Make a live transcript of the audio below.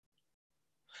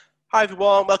Hi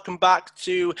everyone, welcome back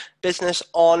to Business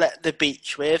on the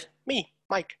Beach with me,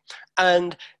 Mike.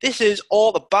 And this is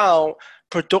all about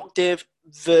productive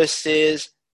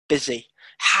versus busy.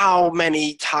 How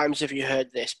many times have you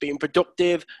heard this? Being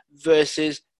productive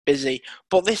versus busy.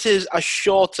 But this is a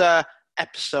shorter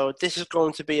episode. This is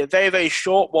going to be a very, very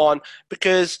short one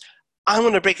because I'm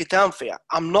going to break it down for you.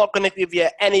 I'm not going to give you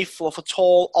any fluff at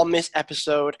all on this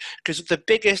episode because the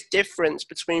biggest difference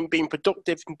between being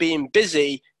productive and being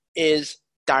busy is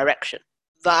direction.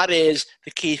 That is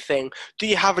the key thing. Do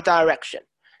you have a direction?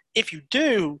 If you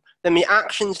do, then the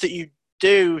actions that you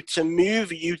do to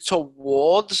move you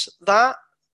towards that,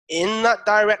 in that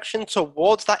direction,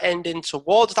 towards that ending,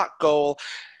 towards that goal,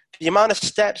 the amount of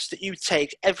steps that you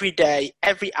take every day,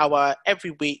 every hour,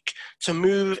 every week to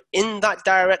move in that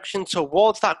direction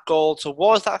towards that goal,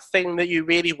 towards that thing that you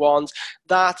really want,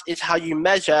 that is how you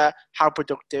measure how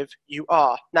productive you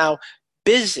are. Now,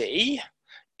 busy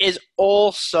is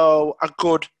also a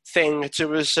good thing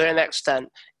to a certain extent.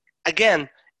 Again,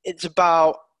 it's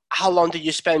about how long do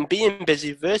you spend being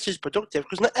busy versus productive,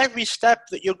 because not every step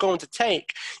that you're going to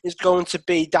take is going to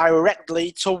be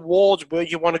directly towards where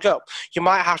you want to go. You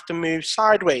might have to move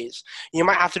sideways. You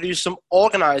might have to do some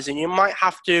organizing. You might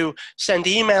have to send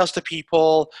emails to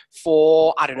people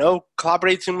for, I don't know,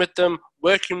 collaborating with them,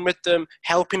 working with them,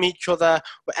 helping each other,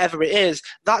 whatever it is.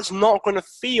 That's not going to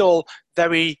feel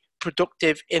very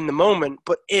productive in the moment.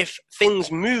 But if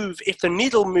things move, if the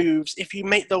needle moves, if you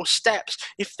make those steps,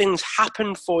 if things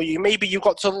happen for you, maybe you've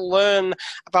got to learn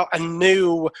about a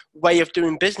new way of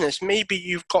doing business. Maybe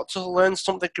you've got to learn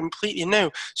something completely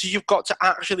new. So you've got to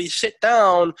actually sit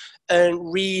down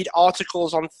and read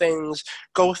articles on things,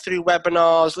 go through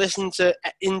webinars, listen to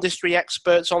industry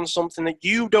experts on something that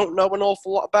you don't know an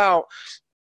awful lot about.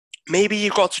 Maybe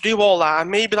you've got to do all that, and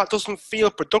maybe that doesn't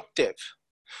feel productive.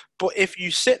 But if you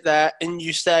sit there and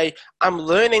you say, I'm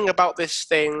learning about this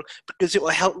thing because it will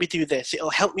help me do this,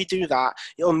 it'll help me do that,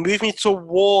 it'll move me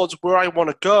towards where I want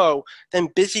to go, then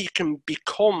busy can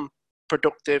become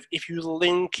productive if you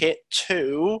link it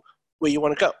to where you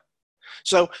want to go.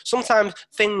 So sometimes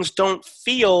things don't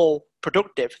feel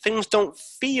productive. Things don't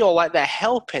feel like they're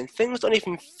helping. Things don't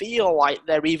even feel like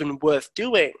they're even worth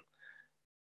doing,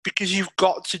 because you've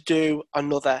got to do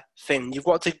another thing. You've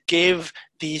got to give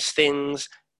these things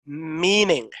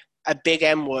meaning, a big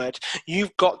M word.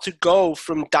 You've got to go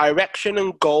from direction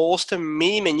and goals to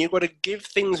meaning. You've got to give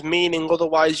things meaning,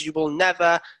 otherwise you will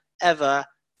never, ever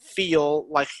feel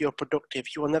like you're productive.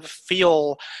 You will never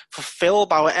feel fulfilled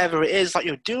by whatever it is that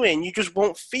you're doing. You just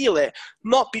won't feel it,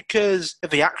 not because of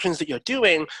the actions that you're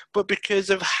doing, but because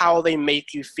of how they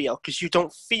make you feel, because you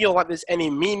don't feel like there's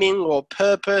any meaning or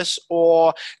purpose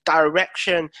or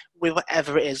direction with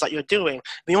whatever it is that you're doing.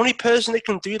 The only person that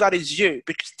can do that is you,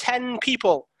 because 10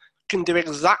 people can do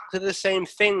exactly the same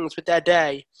things with their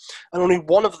day, and only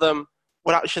one of them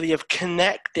would actually have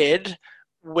connected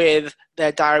with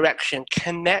their direction,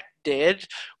 connected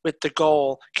with the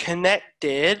goal,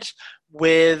 connected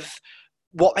with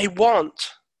what they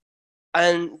want.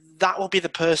 And that will be the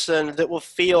person that will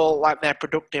feel like they're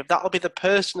productive. That will be the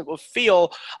person that will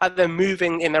feel like they're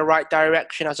moving in the right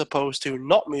direction as opposed to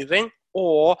not moving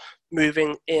or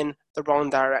moving in the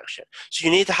wrong direction. So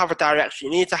you need to have a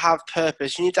direction. You need to have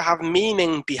purpose. You need to have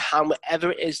meaning behind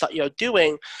whatever it is that you're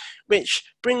doing,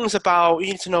 which brings about,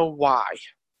 you need to know why.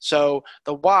 So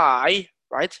the why,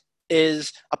 right,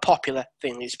 is a popular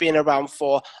thing. It's been around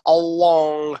for a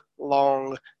long,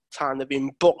 long time. There have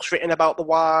been books written about the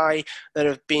why. There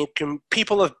have been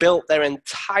people have built their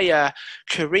entire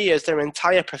careers, their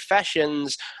entire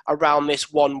professions around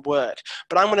this one word.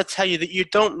 But I'm going to tell you that you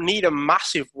don't need a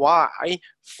massive why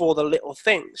for the little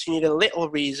things. You need a little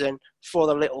reason for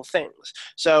the little things.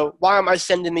 So why am I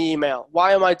sending the email?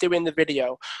 Why am I doing the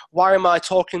video? Why am I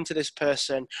talking to this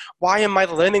person? Why am I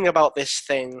learning about this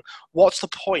thing? What's the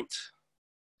point?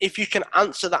 If you can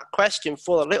answer that question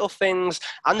for the little things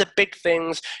and the big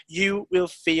things, you will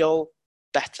feel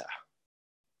better.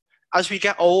 As we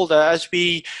get older, as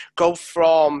we go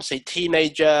from, say,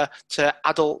 teenager to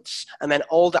adults and then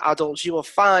older adults, you will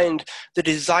find the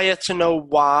desire to know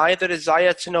why, the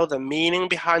desire to know the meaning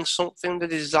behind something, the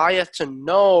desire to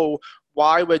know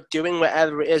why we're doing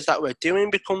whatever it is that we're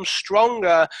doing becomes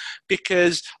stronger,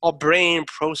 because our brain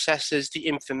processes the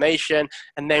information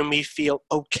and then we feel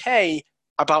okay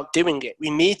about doing it. We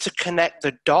need to connect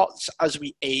the dots as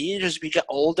we age, as we get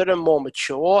older and more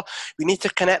mature. We need to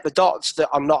connect the dots that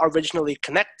are not originally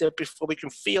connected before we can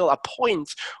feel a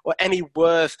point or any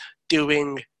worth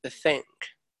doing the thing.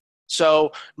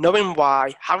 So knowing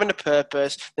why, having a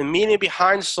purpose, the meaning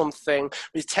behind something,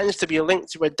 which tends to be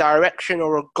linked to a direction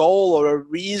or a goal or a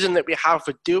reason that we have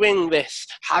for doing this,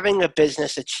 having a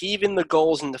business, achieving the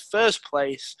goals in the first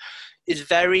place, is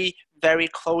very, very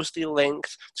closely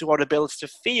linked to our ability to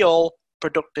feel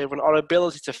productive and our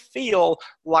ability to feel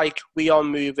like we are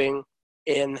moving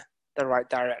in the right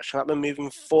direction, that we're moving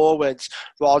forwards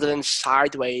rather than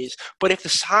sideways. But if the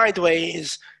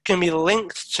sideways can be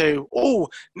linked to, oh,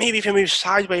 maybe if I move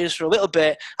sideways for a little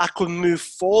bit, I could move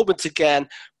forwards again,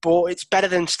 but it's better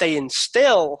than staying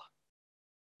still,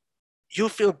 you'll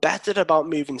feel better about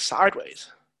moving sideways.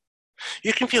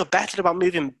 You can feel better about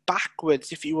moving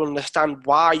backwards if you understand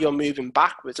why you're moving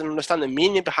backwards and understand the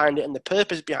meaning behind it and the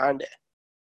purpose behind it.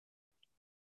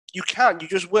 You can, you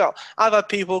just will. I've had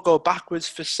people go backwards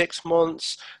for 6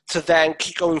 months to then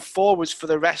keep going forwards for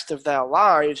the rest of their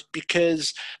lives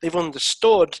because they've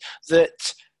understood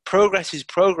that progress is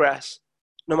progress,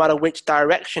 no matter which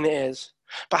direction it is.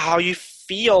 But how you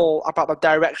feel about the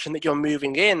direction that you're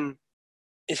moving in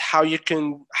is how you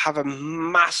can have a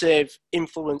massive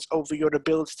influence over your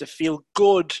ability to feel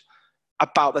good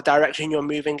about the direction you're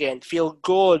moving in, feel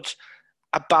good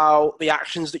about the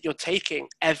actions that you're taking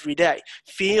every day.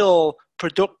 Feel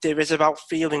productive is about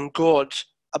feeling good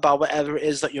about whatever it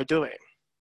is that you're doing.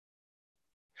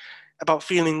 About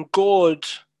feeling good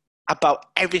about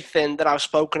everything that I've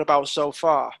spoken about so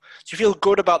far. Do you feel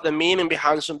good about the meaning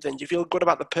behind something? Do you feel good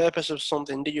about the purpose of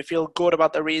something? Do you feel good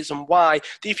about the reason why?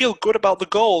 Do you feel good about the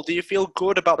goal? Do you feel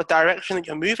good about the direction that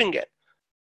you're moving in?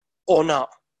 Or not?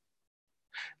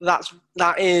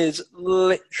 That is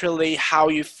literally how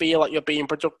you feel like you're being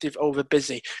productive over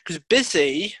busy. Because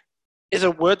busy is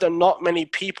a word that not many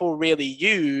people really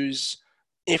use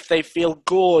if they feel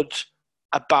good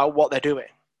about what they're doing.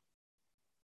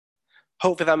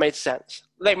 Hopefully that made sense.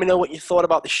 Let me know what you thought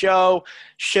about the show.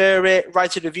 Share it,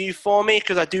 write a review for me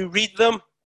because I do read them,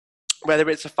 whether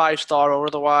it's a 5-star or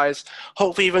otherwise.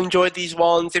 Hopefully you've enjoyed these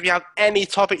ones. If you have any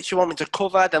topics you want me to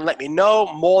cover, then let me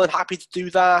know. More than happy to do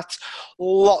that.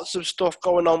 Lots of stuff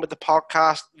going on with the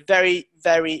podcast. Very,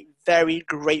 very, very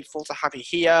grateful to have you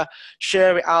here.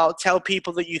 Share it out. Tell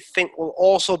people that you think will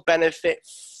also benefit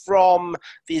from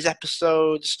these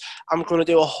episodes. I'm going to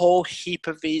do a whole heap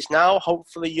of these now.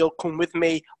 Hopefully you'll come with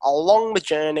me along the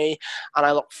journey, and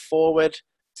I look forward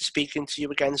to speaking to you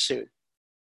again soon.